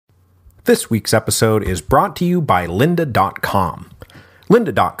This week's episode is brought to you by lynda.com.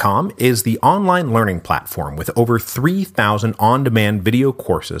 Lynda.com is the online learning platform with over 3,000 on-demand video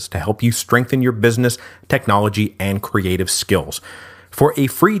courses to help you strengthen your business, technology, and creative skills. For a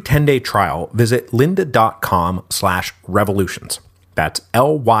free 10-day trial, visit lynda.com/revolutions. That's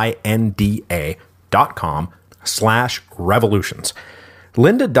lynda.com/revolutions.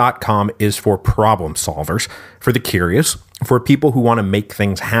 Lynda.com is for problem solvers, for the curious, for people who want to make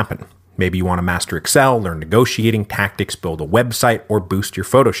things happen. Maybe you want to master Excel, learn negotiating tactics, build a website, or boost your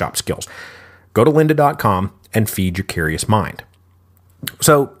Photoshop skills. Go to lynda.com and feed your curious mind.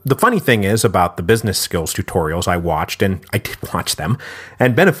 So the funny thing is about the business skills tutorials I watched, and I did watch them,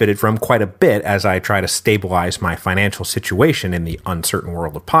 and benefited from quite a bit as I try to stabilize my financial situation in the uncertain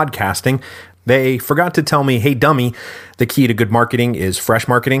world of podcasting, they forgot to tell me, hey dummy, the key to good marketing is fresh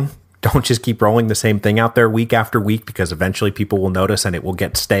marketing. Don't just keep rolling the same thing out there week after week because eventually people will notice and it will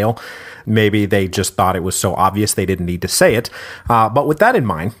get stale. Maybe they just thought it was so obvious they didn't need to say it. But with that in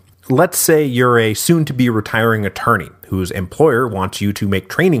mind, let's say you're a soon-to-be retiring attorney whose employer wants you to make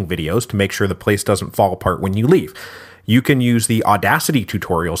training videos to make sure the place doesn't fall apart when you leave. You can use the Audacity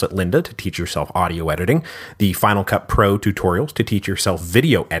tutorials at Lynda to teach yourself audio editing, the Final Cut Pro tutorials to teach yourself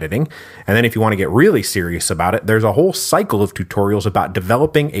video editing, and then if you want to get really serious about it, there's a whole cycle of tutorials about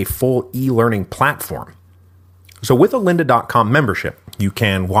developing a full e-learning platform. So with a lynda.com membership, you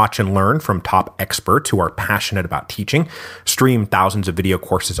can watch and learn from top experts who are passionate about teaching, stream thousands of video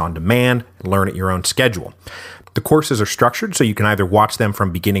courses on demand, and learn at your own schedule. The courses are structured so you can either watch them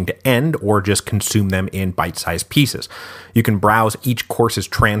from beginning to end or just consume them in bite-sized pieces. You can browse each course's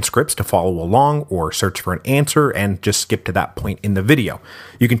transcripts to follow along or search for an answer and just skip to that point in the video.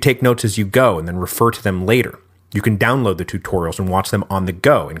 You can take notes as you go and then refer to them later. You can download the tutorials and watch them on the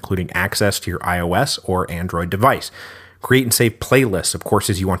go, including access to your iOS or Android device. Create and save playlists of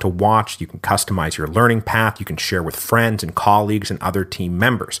courses you want to watch. You can customize your learning path. You can share with friends and colleagues and other team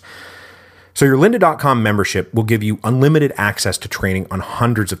members. So your lynda.com membership will give you unlimited access to training on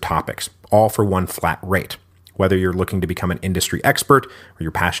hundreds of topics, all for one flat rate. Whether you're looking to become an industry expert, or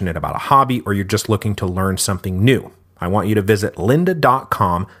you're passionate about a hobby, or you're just looking to learn something new, I want you to visit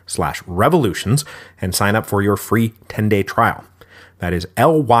lynda.com/revolutions and sign up for your free 10-day trial. That is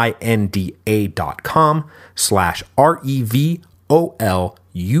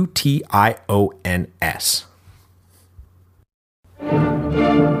lynda.com/revolutions.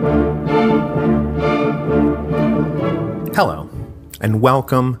 Hello, and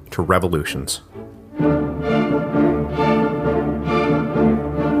welcome to Revolutions.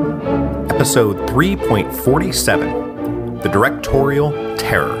 Episode 3.47, The Directorial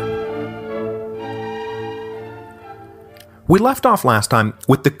Terror. We left off last time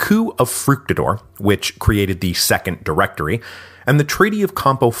with the coup of Fructidor, which created the Second Directory, and the Treaty of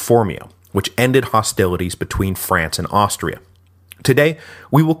Campo Formio, which ended hostilities between France and Austria. Today,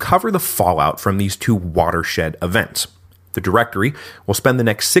 we will cover the fallout from these two watershed events. The Directory will spend the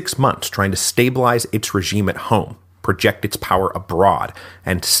next 6 months trying to stabilize its regime at home, project its power abroad,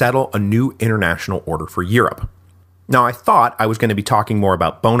 and settle a new international order for Europe. Now, I thought I was going to be talking more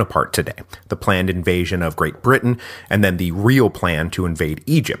about Bonaparte today, the planned invasion of Great Britain, and then the real plan to invade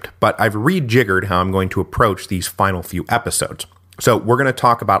Egypt, but I've rejiggered how I'm going to approach these final few episodes. So we're going to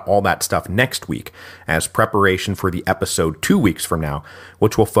talk about all that stuff next week as preparation for the episode 2 weeks from now,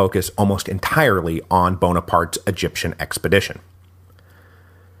 which will focus almost entirely on Bonaparte's Egyptian expedition.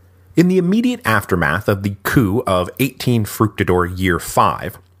 In the immediate aftermath of the coup of 18 Fructidor Year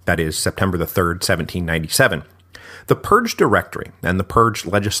 5, that is September the 3rd, 1797, the Purged Directory and the Purged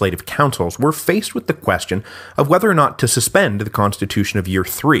Legislative Councils were faced with the question of whether or not to suspend the Constitution of Year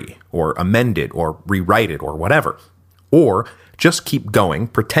 3, or amend it, or rewrite it, or whatever, or just keep going,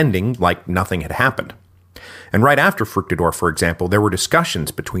 pretending like nothing had happened. And right after Fructidor, for example, there were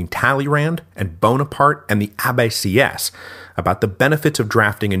discussions between Talleyrand and Bonaparte and the Abbé Sieyès about the benefits of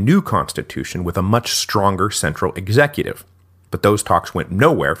drafting a new constitution with a much stronger central executive. But those talks went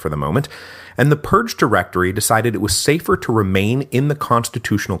nowhere for the moment, and the Purged Directory decided it was safer to remain in the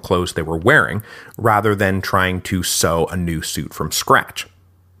constitutional clothes they were wearing, rather than trying to sew a new suit from scratch.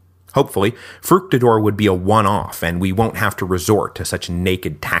 Hopefully, Fructidor would be a one-off, and we won't have to resort to such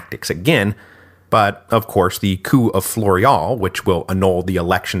naked tactics again. But, of course, the coup of Floreal, which will annul the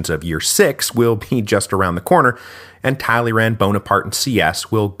elections of Year 6, will be just around the corner, and Talleyrand, Bonaparte, and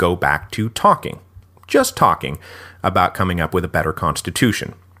Sieyès will go back to talking. Just talking about coming up with a better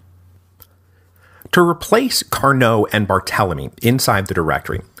constitution. To replace Carnot and Barthélemy inside the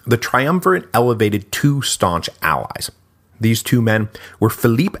Directory, the triumvirate elevated two staunch allies. These two men were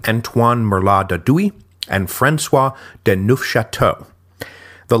Philippe Antoine Merlat d'Audouy and François de Neufchâteau.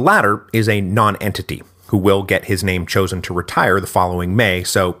 The latter is a non-entity who will get his name chosen to retire the following May,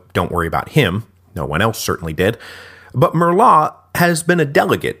 so don't worry about him. No one else certainly did. But Merla has been a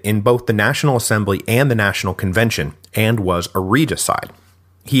delegate in both the National Assembly and the National Convention, and was a regicide.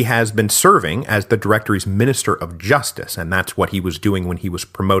 He has been serving as the Directory's Minister of Justice, and that's what he was doing when he was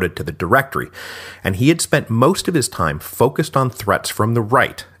promoted to the Directory. And he had spent most of his time focused on threats from the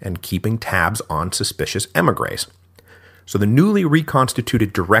right and keeping tabs on suspicious émigrés. So the newly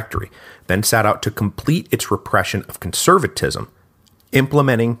reconstituted Directory then set out to complete its repression of conservatism,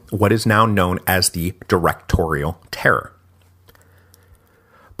 implementing what is now known as the Directorial Terror.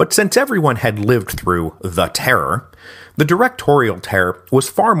 But since everyone had lived through the Terror, the Directorial Terror was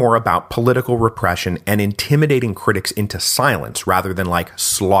far more about political repression and intimidating critics into silence rather than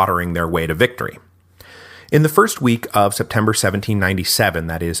slaughtering their way to victory. In the first week of September 1797,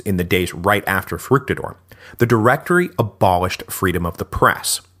 that is, in the days right after Fructidor, the Directory abolished freedom of the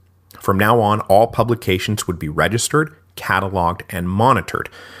press. From now on, all publications would be registered, cataloged, and monitored.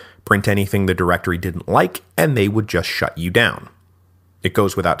 Print anything the Directory didn't like, and they would just shut you down. It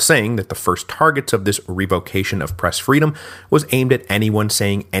goes without saying that the first targets of this revocation of press freedom was aimed at anyone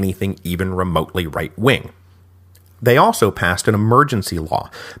saying anything even remotely right-wing. They also passed an emergency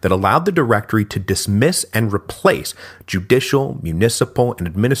law that allowed the Directory to dismiss and replace judicial, municipal, and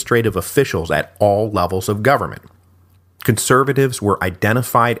administrative officials at all levels of government. Conservatives were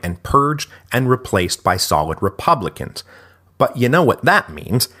identified and purged and replaced by solid Republicans. But you know what that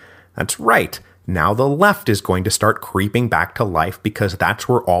means? That's right. Now the left is going to start creeping back to life because that's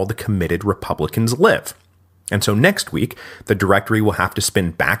where all the committed Republicans live. And so next week, the Directory will have to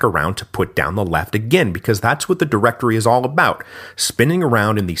spin back around to put down the left again, because that's what the Directory is all about, spinning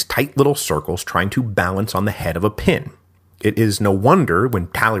around in these tight little circles trying to balance on the head of a pin. It is no wonder when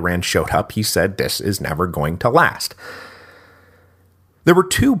Talleyrand showed up, he said this is never going to last. There were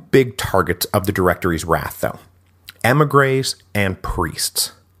two big targets of the Directory's wrath, though: émigrés and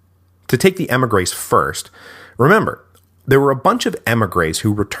priests. To take the émigrés first, remember, there were a bunch of émigrés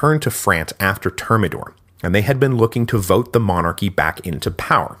who returned to France after Thermidor, and they had been looking to vote the monarchy back into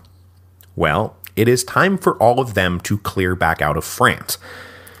power. Well, it is time for all of them to clear back out of France.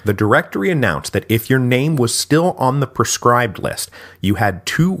 The Directory announced that if your name was still on the proscribed list, you had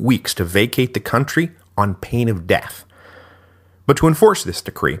 2 weeks to vacate the country on pain of death. But to enforce this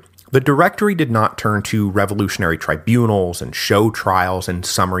decree, the Directory did not turn to revolutionary tribunals and show trials and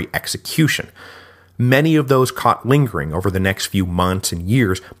summary execution. Many of those caught lingering over the next few months and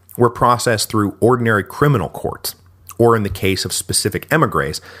years were processed through ordinary criminal courts, or in the case of specific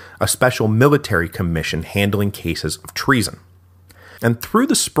émigrés, a special military commission handling cases of treason. And through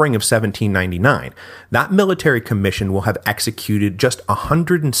the spring of 1799, that military commission will have executed just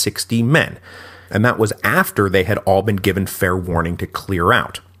 160 men, and that was after they had all been given fair warning to clear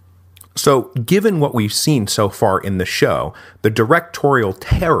out. So, given what we've seen so far in the show, the Directorial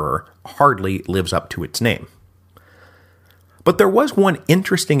Terror hardly lives up to its name. But there was one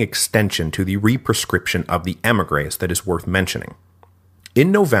interesting extension to the represcription of the émigrés that is worth mentioning.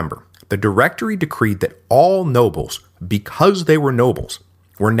 In November, the Directory decreed that all nobles, because they were nobles,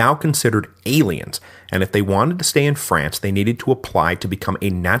 were now considered aliens, and if they wanted to stay in France, they needed to apply to become a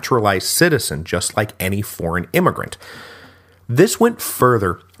naturalized citizen just like any foreign immigrant. This went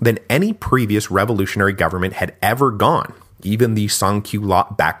further than any previous revolutionary government had ever gone, even the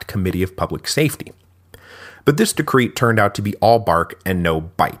Sans-Culotte-backed Committee of Public Safety. But this decree turned out to be all bark and no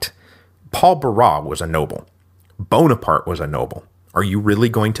bite. Paul Barras was a noble. Bonaparte was a noble. Are you really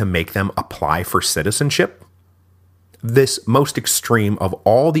going to make them apply for citizenship? This most extreme of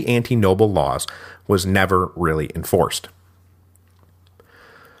all the anti-noble laws was never really enforced.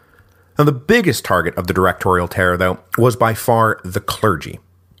 Now, the biggest target of the Directorial Terror, though, was by far the clergy.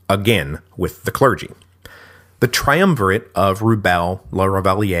 Again, with the clergy. The triumvirate of Rubel, La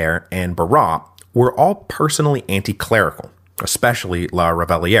Revellière, and Barras were all personally anti-clerical, especially La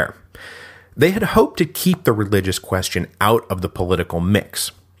Revellière. They had hoped to keep the religious question out of the political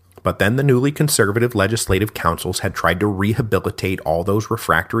mix, but then the newly conservative legislative councils had tried to rehabilitate all those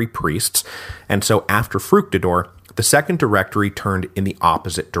refractory priests, and so after Fructidor, the Second Directory turned in the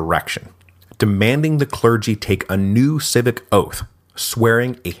opposite direction, demanding the clergy take a new civic oath,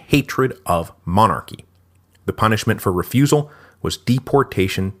 swearing a hatred of monarchy. The punishment for refusal was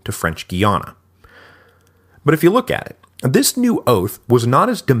deportation to French Guiana. But if you look at it, this new oath was not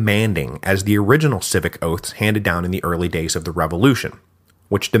as demanding as the original civic oaths handed down in the early days of the Revolution,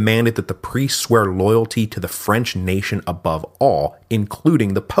 which demanded that the priests swear loyalty to the French nation above all,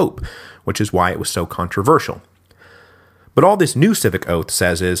 including the Pope, which is why it was so controversial. But all this new civic oath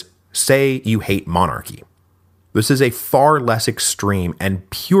says is, say you hate monarchy. This is a far less extreme and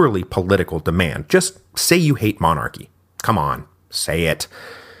purely political demand. Just say you hate monarchy. Come on, say it.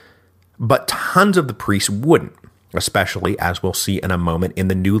 But tons of the priests wouldn't, especially, as we'll see in a moment, in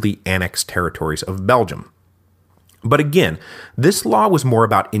the newly annexed territories of Belgium. But again, this law was more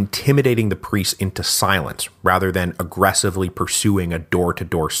about intimidating the priests into silence rather than aggressively pursuing a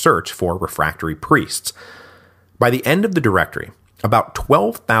door-to-door search for refractory priests. By the end of the Directory, about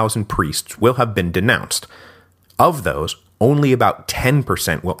 12,000 priests will have been denounced. Of those, only about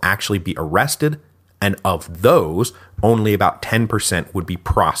 10% will actually be arrested, and of those, only about 10% would be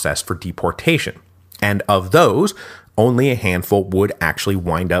processed for deportation. And of those, only a handful would actually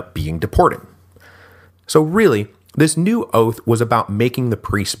wind up being deported. So really, this new oath was about making the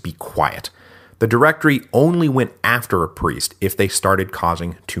priests be quiet. The Directory only went after a priest if they started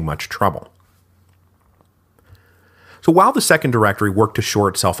causing too much trouble. So while the Second Directory worked to shore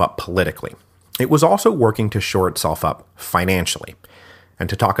itself up politically, it was also working to shore itself up financially. And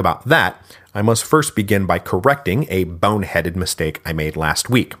to talk about that, I must first begin by correcting a boneheaded mistake I made last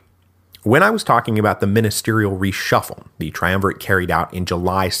week. When I was talking about the ministerial reshuffle the triumvirate carried out in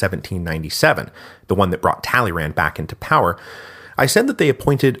July 1797, the one that brought Talleyrand back into power, I said that they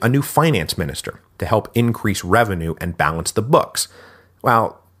appointed a new finance minister to help increase revenue and balance the books.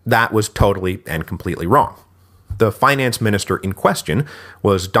 Well, that was totally and completely wrong. The finance minister in question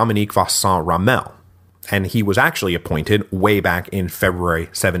was Dominique Vincent Ramel, and he was actually appointed way back in February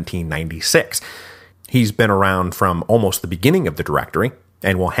 1796. He's been around from almost the beginning of the Directory,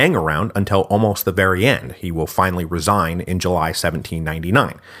 and will hang around until almost the very end. He will finally resign in July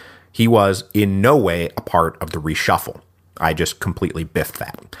 1799. He was in no way a part of the reshuffle. I just completely biffed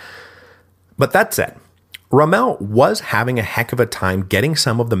that. But that said, Ramel was having a heck of a time getting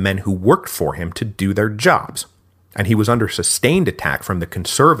some of the men who worked for him to do their jobs. And he was under sustained attack from the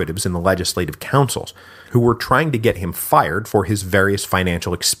conservatives in the legislative councils, who were trying to get him fired for his various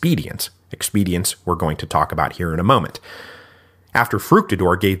financial expedients we're going to talk about here in a moment. After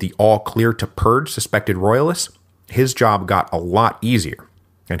Fructidor gave the all-clear to purge suspected royalists, his job got a lot easier,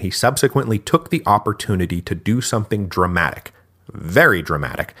 and he subsequently took the opportunity to do something dramatic, very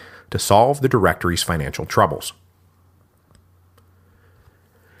dramatic, to solve the Directory's financial troubles.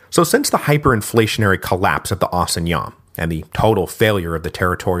 So since the hyperinflationary collapse of the assignat and the total failure of the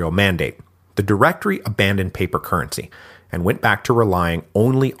territorial mandate, the Directory abandoned paper currency and went back to relying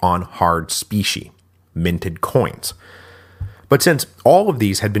only on hard specie, minted coins. But since all of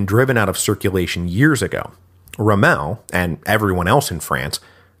these had been driven out of circulation years ago, Ramel, and everyone else in France,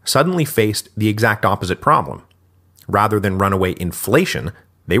 suddenly faced the exact opposite problem. Rather than runaway inflation,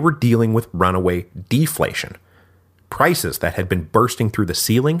 they were dealing with runaway deflation. Prices that had been bursting through the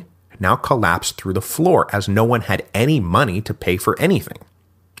ceiling now collapsed through the floor as no one had any money to pay for anything.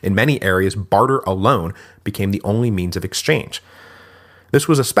 In many areas, barter alone became the only means of exchange. This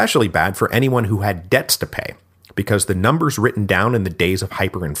was especially bad for anyone who had debts to pay, because the numbers written down in the days of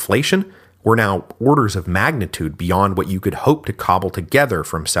hyperinflation were now orders of magnitude beyond what you could hope to cobble together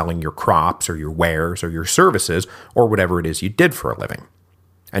from selling your crops or your wares or your services or whatever it is you did for a living.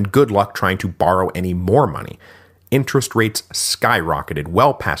 And good luck trying to borrow any more money. Interest rates skyrocketed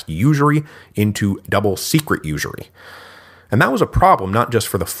well past usury into double secret usury. And that was a problem not just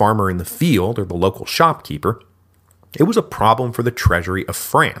for the farmer in the field or the local shopkeeper. It was a problem for the treasury of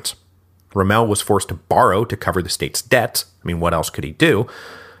France. Ramel was forced to borrow to cover the state's debts. I mean, what else could he do?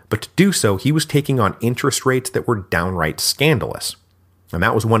 But to do so, he was taking on interest rates that were downright scandalous. And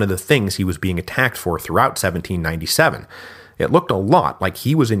that was one of the things he was being attacked for throughout 1797. It looked a lot like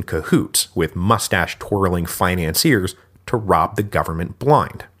he was in cahoots with mustache-twirling financiers to rob the government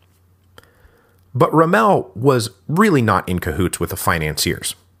blind. But Ramel was really not in cahoots with the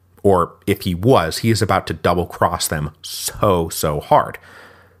financiers. Or if he was, he is about to double-cross them so hard.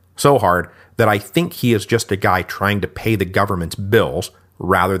 So hard that I think he is just a guy trying to pay the government's bills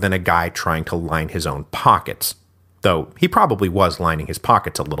rather than a guy trying to line his own pockets. Though he probably was lining his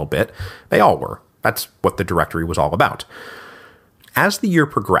pockets a little bit. They all were. That's what the Directory was all about. As the year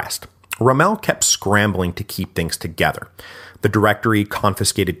progressed, Ramel kept scrambling to keep things together. The Directory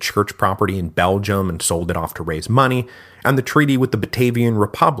confiscated church property in Belgium and sold it off to raise money, and the treaty with the Batavian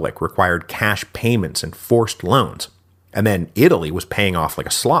Republic required cash payments and forced loans. And then Italy was paying off like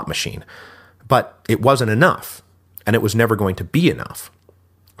a slot machine. But it wasn't enough, and it was never going to be enough.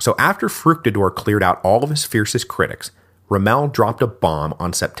 So after Fructidor cleared out all of his fiercest critics, Ramel dropped a bomb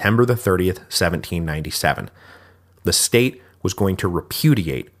on September the 30th, 1797. The state was going to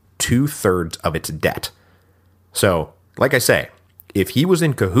repudiate 2/3 of its debt. So, like I say, if he was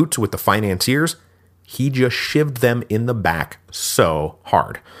in cahoots with the financiers, he just shivved them in the back so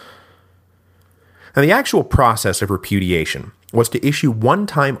hard. Now, the actual process of repudiation was to issue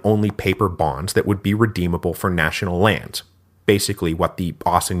one-time only paper bonds that would be redeemable for national lands, basically what the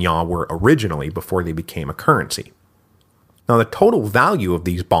assignats were originally before they became a currency. Now, the total value of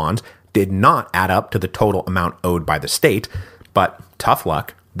these bonds did not add up to the total amount owed by the state, but tough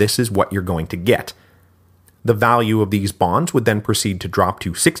luck, this is what you're going to get. The value of these bonds would then proceed to drop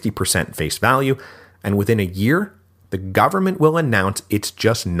to 60% face value, and within a year, the government will announce it's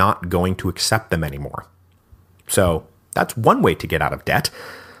just not going to accept them anymore. So, that's one way to get out of debt.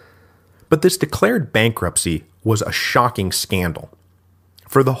 But this declared bankruptcy was a shocking scandal.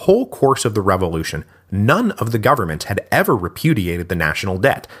 For the whole course of the revolution, none of the governments had ever repudiated the national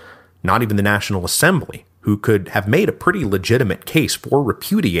debt, not even the National Assembly, who could have made a pretty legitimate case for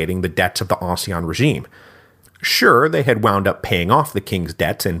repudiating the debts of the Ancien regime. Sure, they had wound up paying off the king's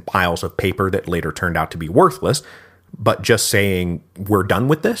debts in piles of paper that later turned out to be worthless, but just saying, we're done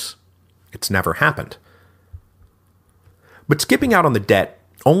with this? It's never happened. But skipping out on the debt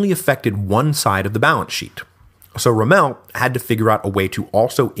only affected one side of the balance sheet. So Rommel had to figure out a way to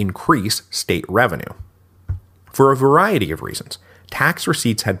also increase state revenue. For a variety of reasons, tax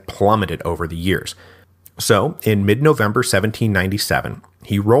receipts had plummeted over the years. So, in mid-November 1797,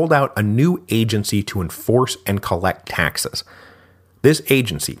 he rolled out a new agency to enforce and collect taxes. This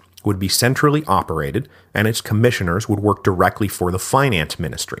agency would be centrally operated, and its commissioners would work directly for the finance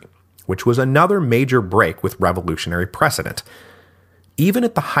ministry, which was another major break with revolutionary precedent. Even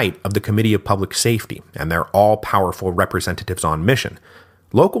at the height of the Committee of Public Safety and their all-powerful representatives on mission,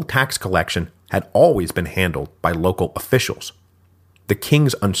 local tax collection had always been handled by local officials. The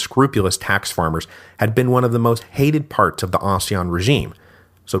king's unscrupulous tax farmers had been one of the most hated parts of the Ancien regime,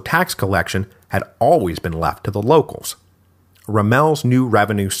 so tax collection had always been left to the locals. Rommel's new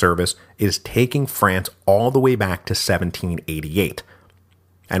revenue service is taking France all the way back to 1788.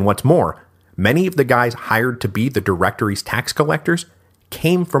 And what's more, many of the guys hired to be the Directory's tax collectors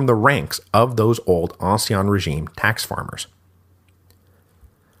came from the ranks of those old Ancien regime tax farmers.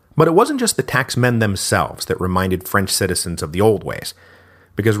 But it wasn't just the taxmen themselves that reminded French citizens of the old ways,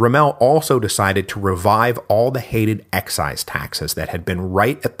 because Rommel also decided to revive all the hated excise taxes that had been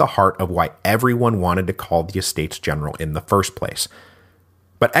right at the heart of why everyone wanted to call the Estates General in the first place.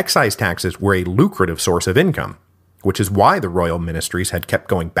 But excise taxes were a lucrative source of income, which is why the royal ministries had kept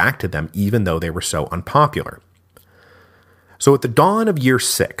going back to them even though they were so unpopular. So at the dawn of year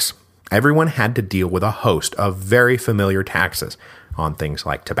 6, everyone had to deal with a host of very familiar taxes on things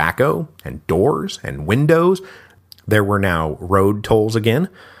like tobacco and doors and windows. There were now road tolls again.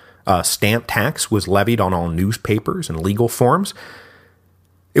 A stamp tax was levied on all newspapers and legal forms.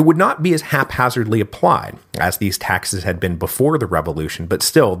 It would not be as haphazardly applied as these taxes had been before the revolution, but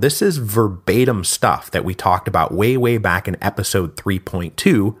still, this is verbatim stuff that we talked about way back in episode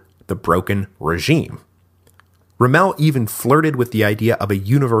 3.2, The Broken Regime. Rommel even flirted with the idea of a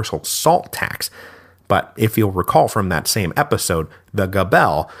universal salt tax, but if you'll recall from that same episode, the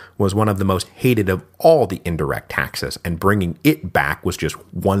gabelle was one of the most hated of all the indirect taxes, and bringing it back was just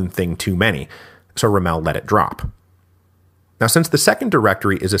one thing too many, so Rommel let it drop. Now, since the Second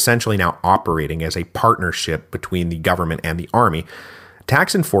Directory is essentially now operating as a partnership between the government and the army,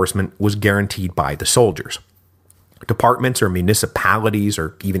 tax enforcement was guaranteed by the soldiers. Departments or municipalities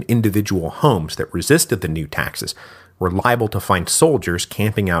or even individual homes that resisted the new taxes were liable to find soldiers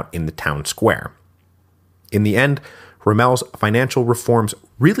camping out in the town square. In the end, Rommel's financial reforms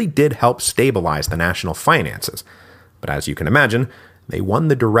really did help stabilize the national finances, but as you can imagine, they won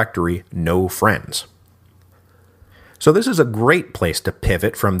the Directory no friends. So this is a great place to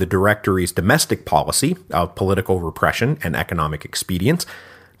pivot from the Directory's domestic policy of political repression and economic expedience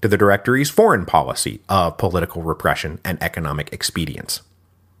to the Directory's foreign policy of political repression and economic expedience.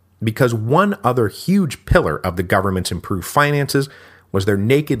 Because one other huge pillar of the government's improved finances was their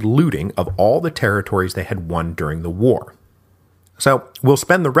naked looting of all the territories they had won during the war. So we'll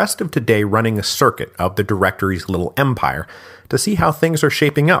spend the rest of today running a circuit of the Directory's little empire to see how things are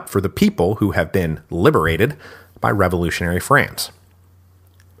shaping up for the people who have been liberated by revolutionary France.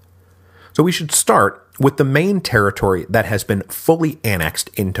 So we should start with the main territory that has been fully annexed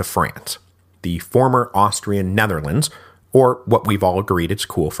into France, the former Austrian Netherlands, or what we've all agreed it's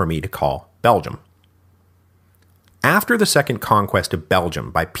cool for me to call Belgium. After the second conquest of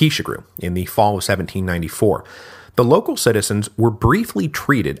Belgium by Pichegru in the fall of 1794, the local citizens were briefly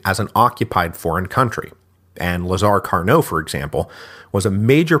treated as an occupied foreign country, and Lazare Carnot, for example, was a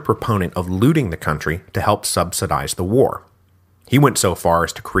major proponent of looting the country to help subsidize the war. He went so far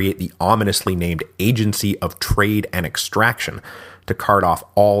as to create the ominously named Agency of Trade and Extraction to cart off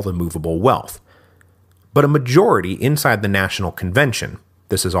all the movable wealth. But a majority inside the National Convention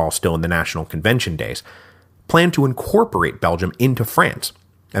this is all still in the National Convention days, planned to incorporate Belgium into France,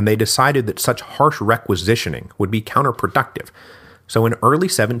 and they decided that such harsh requisitioning would be counterproductive. So in early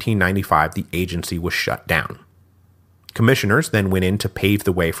 1795, the agency was shut down. Commissioners then went in to pave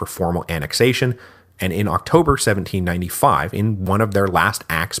the way for formal annexation, and in October 1795, in one of their last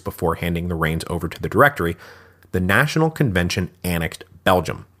acts before handing the reins over to the Directory, the National Convention annexed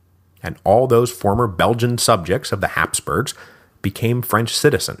Belgium, and all those former Belgian subjects of the Habsburgs became French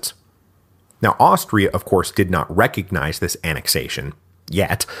citizens. Now, Austria, of course, did not recognize this annexation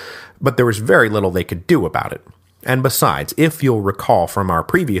yet, but there was very little they could do about it. And besides, if you'll recall from our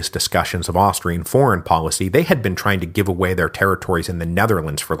previous discussions of Austrian foreign policy, they had been trying to give away their territories in the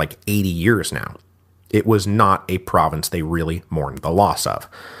Netherlands for like 80 years now. It was not a province they really mourned the loss of.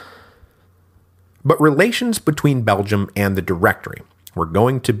 But relations between Belgium and the Directory were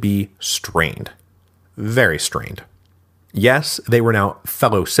going to be strained. Very strained. Yes, they were now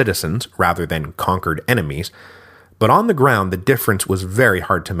fellow citizens rather than conquered enemies, but on the ground the difference was very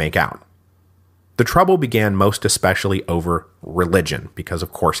hard to make out. The trouble began most especially over religion, because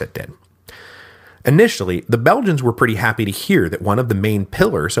of course it did. Initially, the Belgians were pretty happy to hear that one of the main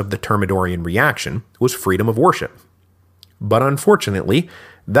pillars of the Thermidorian reaction was freedom of worship. But unfortunately,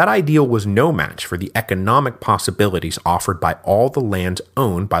 that ideal was no match for the economic possibilities offered by all the lands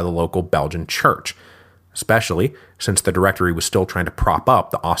owned by the local Belgian church, especially since the Directory was still trying to prop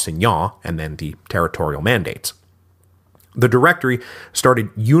up the assignats and then the territorial mandates. The Directory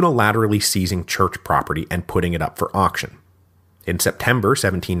started unilaterally seizing church property and putting it up for auction. In September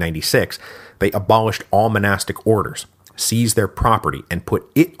 1796, they abolished all monastic orders, seized their property, and put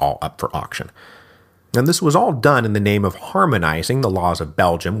it all up for auction. And this was all done in the name of harmonizing the laws of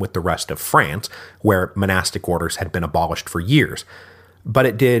Belgium with the rest of France, where monastic orders had been abolished for years. But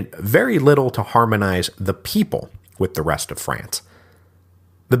it did very little to harmonize the people with the rest of France.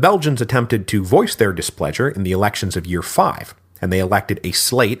 The Belgians attempted to voice their displeasure in the elections of Year 5, and they elected a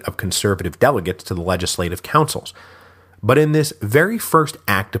slate of conservative delegates to the legislative councils. But in this very first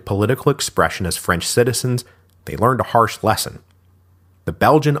act of political expression as French citizens, they learned a harsh lesson. The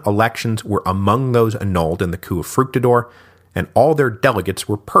Belgian elections were among those annulled in the coup of Fructidor, and all their delegates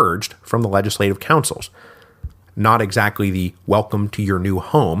were purged from the legislative councils. Not exactly the welcome to your new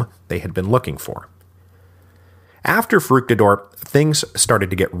home they had been looking for. After Fructidor, things started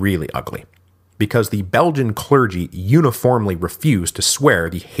to get really ugly, because the Belgian clergy uniformly refused to swear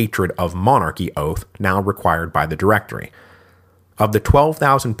the hatred of monarchy oath now required by the Directory. Of the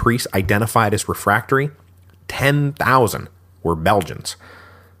 12,000 priests identified as refractory, 10,000 were Belgians.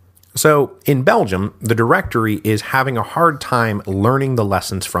 So, in Belgium, the Directory is having a hard time learning the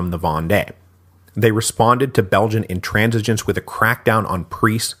lessons from the Vendée. They responded to Belgian intransigence with a crackdown on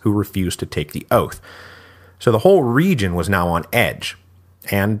priests who refused to take the oath. So the whole region was now on edge.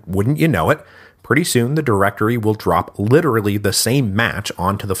 And wouldn't you know it, pretty soon the Directory will drop literally the same match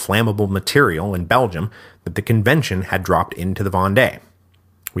onto the flammable material in Belgium that the Convention had dropped into the Vendée.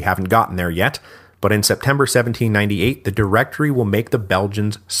 We haven't gotten there yet, but in September 1798, the Directory will make the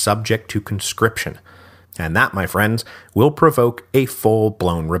Belgians subject to conscription. And that, my friends, will provoke a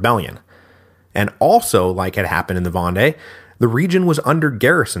full-blown rebellion. And also, like had happened in the Vendée, the region was under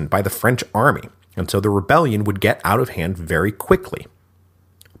garrisoned by the French army, and so the rebellion would get out of hand very quickly.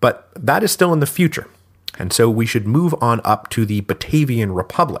 But that is still in the future, and so we should move on up to the Batavian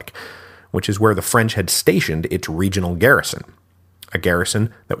Republic, which is where the French had stationed its regional garrison, a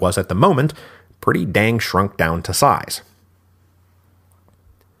garrison that was at the moment pretty dang shrunk down to size.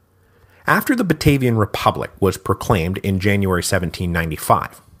 After the Batavian Republic was proclaimed in January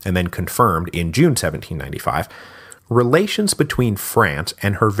 1795, and then confirmed in June 1795, relations between France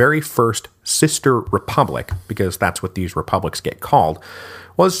and her very first sister republic, because that's what these republics get called,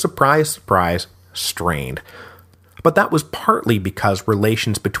 was, surprise, surprise, strained. But that was partly because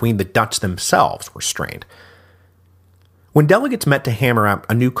relations between the Dutch themselves were strained. When delegates met to hammer out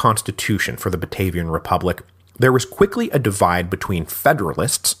a new constitution for the Batavian Republic, there was quickly a divide between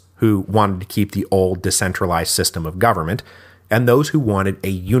federalists, who wanted to keep the old decentralized system of government, and those who wanted a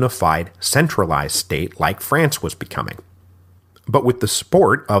unified, centralized state like France was becoming. But with the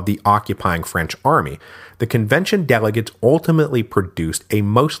support of the occupying French army, the convention delegates ultimately produced a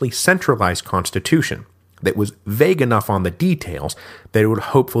mostly centralized constitution that was vague enough on the details that it would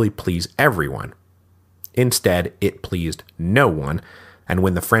hopefully please everyone. Instead, it pleased no one, and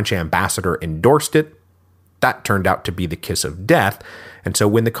when the French ambassador endorsed it, that turned out to be the kiss of death, and so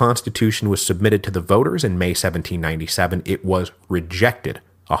when the Constitution was submitted to the voters in May 1797, it was rejected,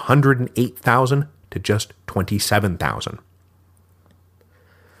 108,000 to just 27,000.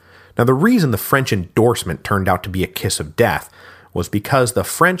 Now, the reason the French endorsement turned out to be a kiss of death was because the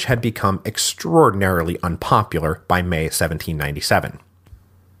French had become extraordinarily unpopular by May 1797.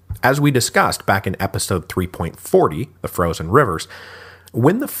 As we discussed back in episode 3.40, The Frozen Rivers,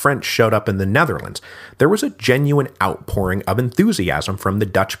 when the French showed up in the Netherlands, there was a genuine outpouring of enthusiasm from the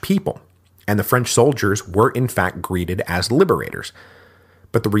Dutch people, and the French soldiers were in fact greeted as liberators.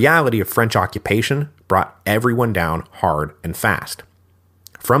 But the reality of French occupation brought everyone down hard and fast.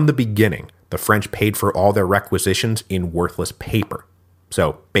 From the beginning, the French paid for all their requisitions in worthless paper,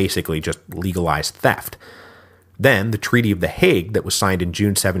 so basically just legalized theft. Then, the Treaty of The Hague that was signed in June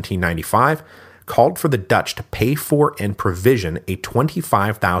 1795 called for the Dutch to pay for and provision a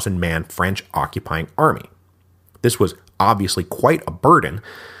 25,000-man French occupying army. This was obviously quite a burden,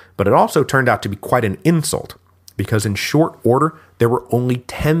 but it also turned out to be quite an insult, because in short order, there were only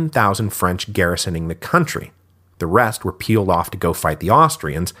 10,000 French garrisoning the country. The rest were peeled off to go fight the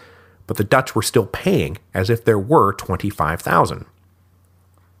Austrians, but the Dutch were still paying as if there were 25,000.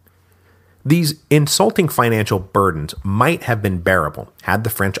 These insulting financial burdens might have been bearable had the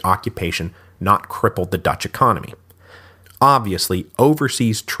French occupation not crippled the Dutch economy. Obviously,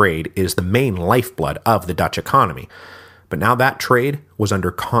 overseas trade is the main lifeblood of the Dutch economy, but now that trade was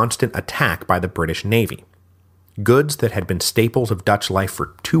under constant attack by the British Navy. Goods that had been staples of Dutch life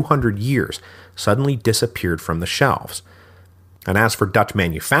for 200 years suddenly disappeared from the shelves. And as for Dutch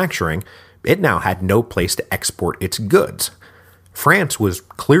manufacturing, it now had no place to export its goods. France was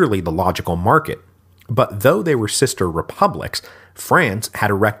clearly the logical market, but though they were sister republics, France had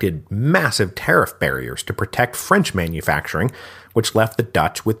erected massive tariff barriers to protect French manufacturing, which left the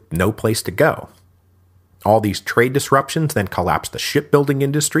Dutch with no place to go. All these trade disruptions then collapsed the shipbuilding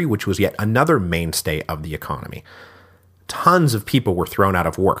industry, which was yet another mainstay of the economy. Tons of people were thrown out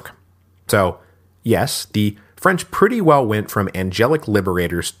of work. So, yes, the French pretty well went from angelic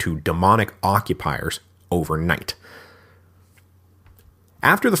liberators to demonic occupiers overnight.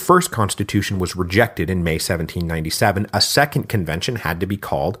 After the first constitution was rejected in May 1797, a second convention had to be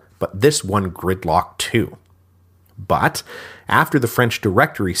called, but this one gridlocked too. But after the French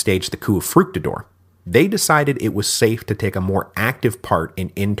Directory staged the coup of Fructidor, they decided it was safe to take a more active part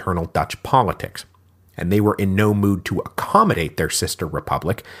in internal Dutch politics, and they were in no mood to accommodate their sister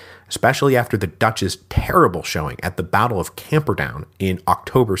republic, especially after the Dutch's terrible showing at the Battle of Camperdown in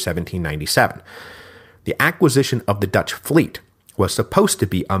October 1797. The acquisition of the Dutch fleet was supposed to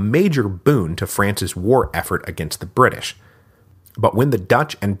be a major boon to France's war effort against the British. But when the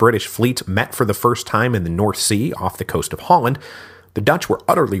Dutch and British fleets met for the first time in the North Sea off the coast of Holland, the Dutch were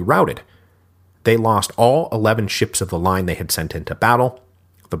utterly routed. They lost all 11 ships of the line they had sent into battle.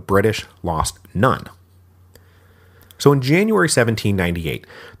 The British lost none. So in January 1798,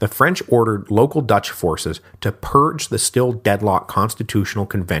 the French ordered local Dutch forces to purge the still deadlocked Constitutional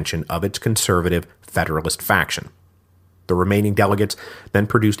Convention of its conservative Federalist faction. The remaining delegates then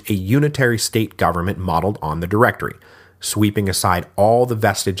produced a unitary state government modeled on the Directory, sweeping aside all the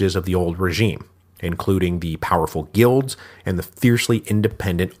vestiges of the old regime, including the powerful guilds and the fiercely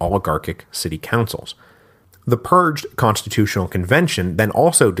independent oligarchic city councils. The purged Constitutional Convention then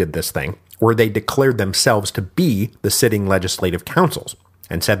also did this thing where they declared themselves to be the sitting legislative councils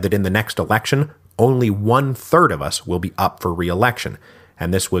and said that in the next election, only 1/3 of us will be up for re-election,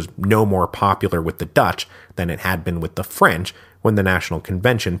 and this was no more popular with the Dutch than it had been with the French when the National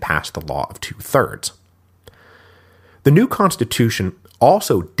Convention passed the law of 2/3. The new constitution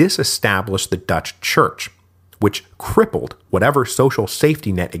also disestablished the Dutch Church, which crippled whatever social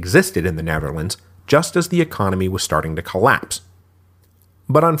safety net existed in the Netherlands just as the economy was starting to collapse.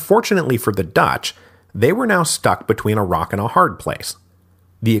 But unfortunately for the Dutch, they were now stuck between a rock and a hard place.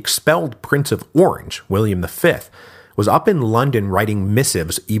 The expelled Prince of Orange, William V, was up in London writing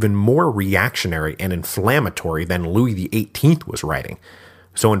missives even more reactionary and inflammatory than Louis XVIII was writing,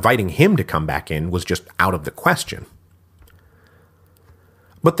 so inviting him to come back in was just out of the question.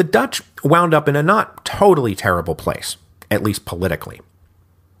 But the Dutch wound up in a not totally terrible place, at least politically.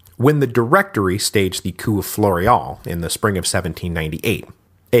 When the Directory staged the coup of Floreal in the spring of 1798,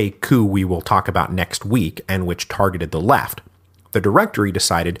 a coup we will talk about next week and which targeted the left, the Directory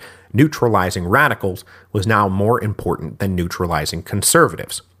decided neutralizing radicals was now more important than neutralizing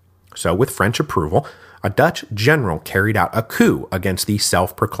conservatives. So with French approval, a Dutch general carried out a coup against the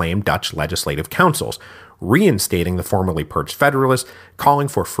self-proclaimed Dutch legislative councils, reinstating the formerly purged Federalists, calling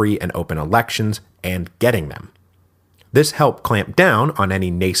for free and open elections, and getting them. This helped clamp down on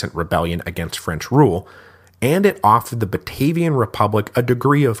any nascent rebellion against French rule, and it offered the Batavian Republic a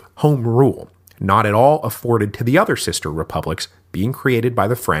degree of home rule, not at all afforded to the other sister republics being created by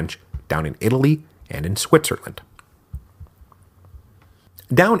the French down in Italy and in Switzerland.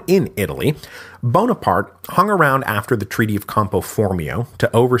 Down in Italy, Bonaparte hung around after the Treaty of Campo Formio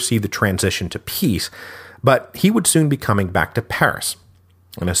to oversee the transition to peace, but he would soon be coming back to Paris.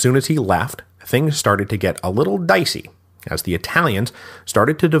 And as soon as he left, things started to get a little dicey, as the Italians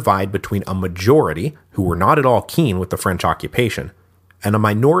started to divide between a majority who were not at all keen with the French occupation, and a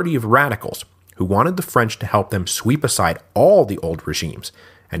minority of radicals who wanted the French to help them sweep aside all the old regimes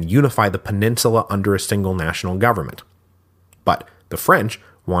and unify the peninsula under a single national government. But the French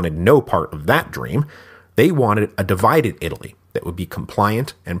wanted no part of that dream. They wanted a divided Italy that would be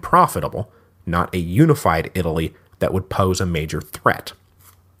compliant and profitable, not a unified Italy that would pose a major threat.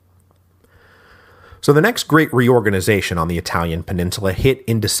 So the next great reorganization on the Italian peninsula hit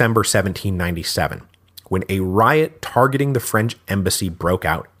in December 1797, when a riot targeting the French embassy broke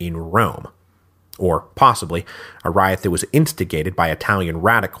out in Rome. Or possibly a riot that was instigated by Italian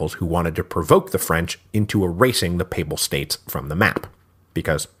radicals who wanted to provoke the French into erasing the Papal States from the map,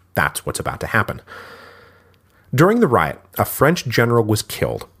 because that's what's about to happen. During the riot, a French general was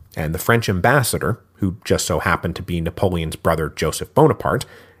killed, and the French ambassador, who just so happened to be Napoleon's brother Joseph Bonaparte,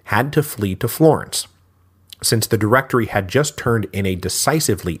 had to flee to Florence. Since the Directory had just turned in a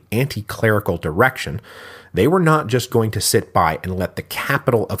decisively anti-clerical direction, they were not just going to sit by and let the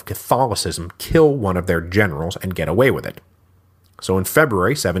capital of Catholicism kill one of their generals and get away with it. So in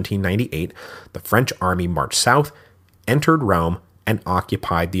February 1798, the French army marched south, entered Rome, and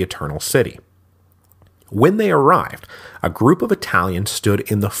occupied the Eternal City. When they arrived, a group of Italians stood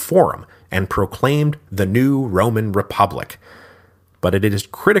in the Forum and proclaimed the new Roman Republic. But it is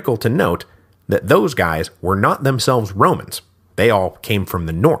critical to note that those guys were not themselves Romans. They all came from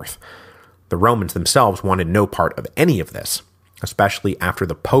the north. The Romans themselves wanted no part of any of this, especially after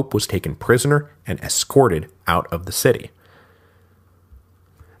the Pope was taken prisoner and escorted out of the city.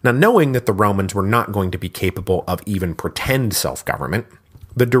 Now, knowing that the Romans were not going to be capable of even pretend self-government,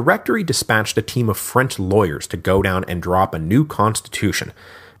 the Directory dispatched a team of French lawyers to go down and draw up a new constitution,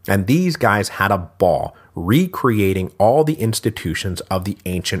 and these guys had a ball recreating all the institutions of the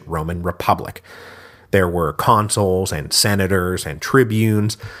ancient Roman Republic. There were consuls and senators and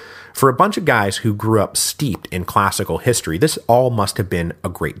tribunes. For a bunch of guys who grew up steeped in classical history, this all must have been a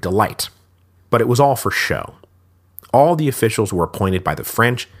great delight. But it was all for show. All the officials were appointed by the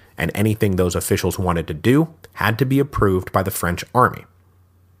French, and anything those officials wanted to do had to be approved by the French army.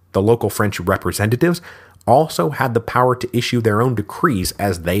 The local French representatives also had the power to issue their own decrees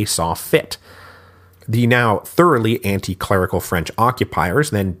as they saw fit. The now thoroughly anti-clerical French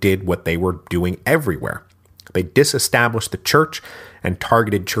occupiers then did what they were doing everywhere. They disestablished the church and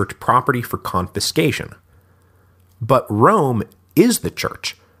targeted church property for confiscation. But Rome is the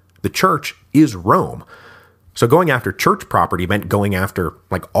church. The church is Rome. So going after church property meant going after,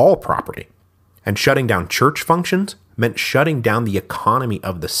 all property. And shutting down church functions meant shutting down the economy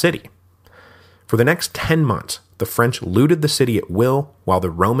of the city. For the next 10 months, the French looted the city at will while the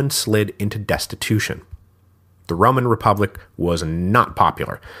Romans slid into destitution. The Roman Republic was not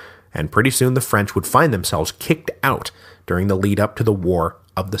popular, and pretty soon the French would find themselves kicked out during the lead-up to the War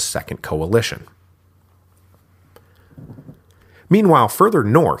of the Second Coalition. Meanwhile, further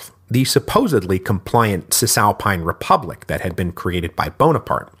north, the supposedly compliant Cisalpine Republic that had been created by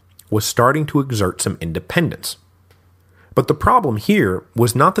Bonaparte was starting to exert some independence. But the problem here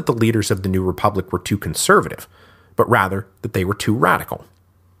was not that the leaders of the new republic were too conservative, but rather that they were too radical.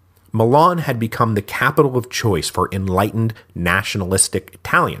 Milan had become the capital of choice for enlightened, nationalistic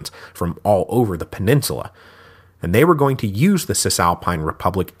Italians from all over the peninsula, and they were going to use the Cisalpine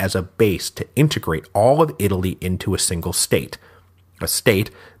Republic as a base to integrate all of Italy into a single state, a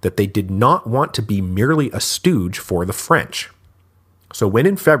state that they did not want to be merely a stooge for the French. So when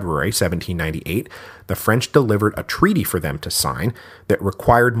in February 1798, the French delivered a treaty for them to sign that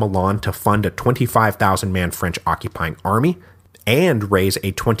required Milan to fund a 25,000-man French occupying army and raise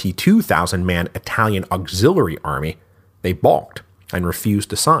a 22,000-man Italian auxiliary army, they balked and refused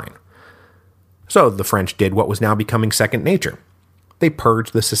to sign. So the French did what was now becoming second nature. They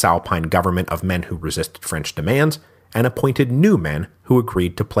purged the Cisalpine government of men who resisted French demands and appointed new men who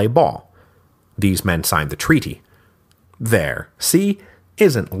agreed to play ball. These men signed the treaty. There, see,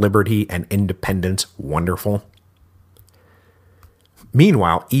 isn't liberty and independence wonderful?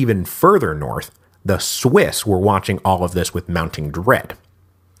 Meanwhile, even further north, the Swiss were watching all of this with mounting dread.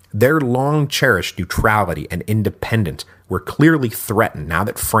 Their long-cherished neutrality and independence were clearly threatened now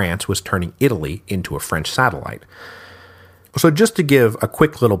that France was turning Italy into a French satellite. So just to give a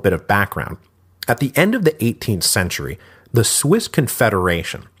quick little bit of background, at the end of the 18th century, the Swiss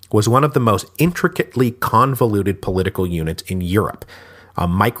Confederation was one of the most intricately convoluted political units in Europe, a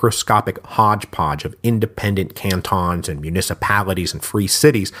microscopic hodgepodge of independent cantons and municipalities and free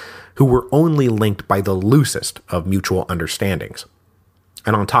cities who were only linked by the loosest of mutual understandings.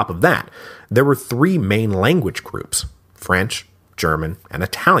 And on top of that, there were three main language groups: French, German, and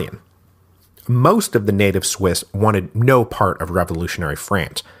Italian. Most of the native Swiss wanted no part of revolutionary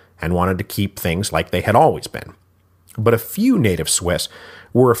France and wanted to keep things like they had always been. But a few native Swiss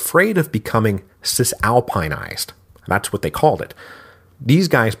were afraid of becoming Cisalpinized. That's what they called it. These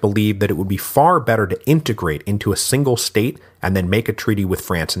guys believed that it would be far better to integrate into a single state and then make a treaty with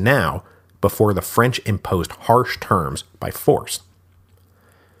France now, before the French imposed harsh terms by force.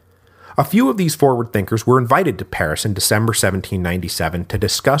 A few of these forward thinkers were invited to Paris in December 1797 to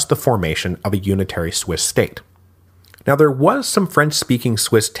discuss the formation of a unitary Swiss state. Now, there was some French-speaking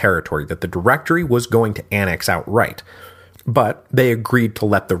Swiss territory that the Directory was going to annex outright, but they agreed to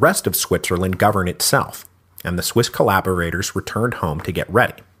let the rest of Switzerland govern itself, and the Swiss collaborators returned home to get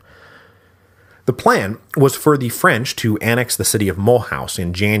ready. The plan was for the French to annex the city of Mulhouse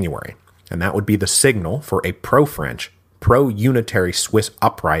in January, and that would be the signal for a pro-French, pro-unitary Swiss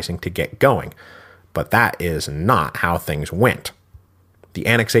uprising to get going, but that is not how things went. The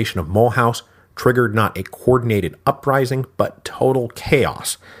annexation of Mulhouse triggered not a coordinated uprising, but total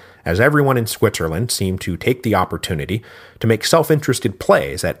chaos, as everyone in Switzerland seemed to take the opportunity to make self-interested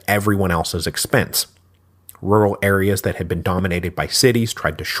plays at everyone else's expense. Rural areas that had been dominated by cities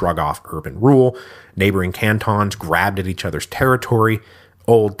tried to shrug off urban rule, neighboring cantons grabbed at each other's territory,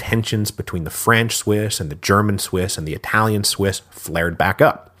 old tensions between the French Swiss and the German Swiss and the Italian Swiss flared back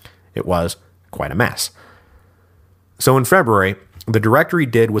up. It was quite a mess. So in February, the Directory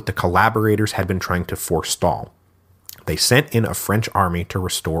did what the collaborators had been trying to forestall. They sent in a French army to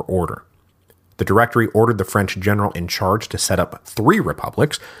restore order. The Directory ordered the French general in charge to set up 3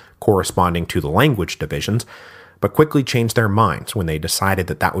 republics, corresponding to the language divisions, but quickly changed their minds when they decided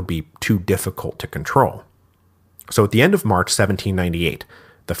that that would be too difficult to control. So at the end of March 1798,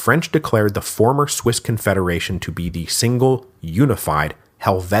 the French declared the former Swiss Confederation to be the single, unified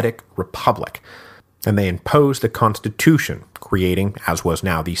Helvetic Republic, and they imposed a constitution, creating, as was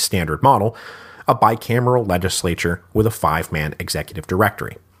now the standard model, a bicameral legislature with a 5-man executive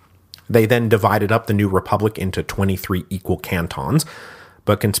directory. They then divided up the new republic into 23 equal cantons,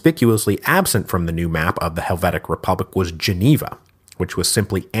 but conspicuously absent from the new map of the Helvetic Republic was Geneva, which was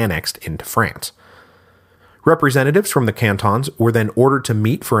simply annexed into France. Representatives from the cantons were then ordered to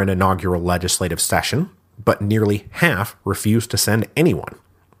meet for an inaugural legislative session, but nearly half refused to send anyone.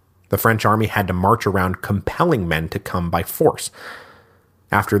 The French army had to march around compelling men to come by force.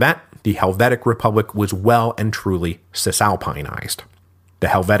 After that, the Helvetic Republic was well and truly Cisalpinized. The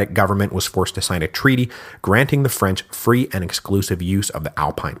Helvetic government was forced to sign a treaty granting the French free and exclusive use of the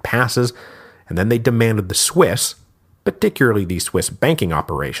Alpine passes, and then they demanded the Swiss, particularly the Swiss banking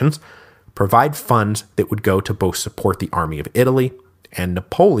operations, provide funds that would go to both support the army of Italy and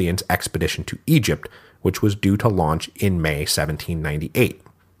Napoleon's expedition to Egypt, which was due to launch in May 1798.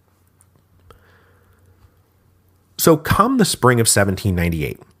 So come the spring of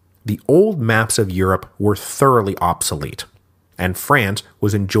 1798, the old maps of Europe were thoroughly obsolete, and France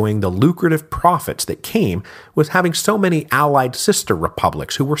was enjoying the lucrative profits that came with having so many allied sister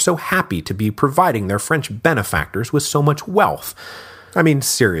republics who were so happy to be providing their French benefactors with so much wealth. I mean,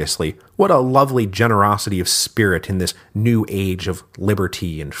 seriously, what a lovely generosity of spirit in this new age of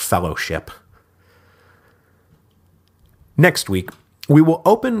liberty and fellowship. Next week, we will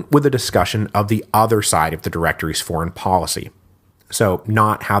open with a discussion of the other side of the Directory's foreign policy. So,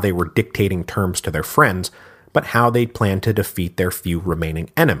 not how they were dictating terms to their friends, but how they planned to defeat their few remaining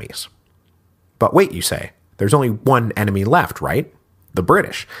enemies. But wait, you say, there's only one enemy left, right? The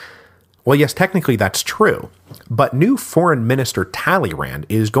British. Well, yes, technically that's true, but new Foreign Minister Talleyrand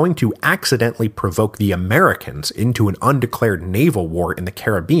is going to accidentally provoke the Americans into an undeclared naval war in the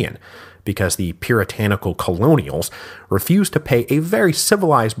Caribbean, because the puritanical colonials refused to pay a very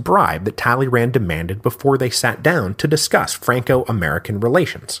civilized bribe that Talleyrand demanded before they sat down to discuss Franco-American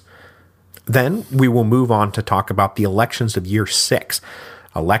relations. Then we will move on to talk about the elections of year 6,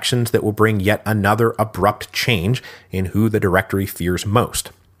 elections that will bring yet another abrupt change in who the Directory fears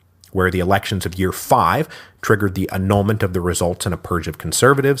most, where the elections of year 5 triggered the annulment of the results in a purge of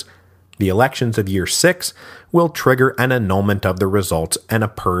conservatives. The elections of year 6 will trigger an annulment of the results and a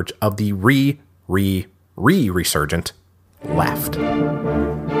purge of the resurgent left.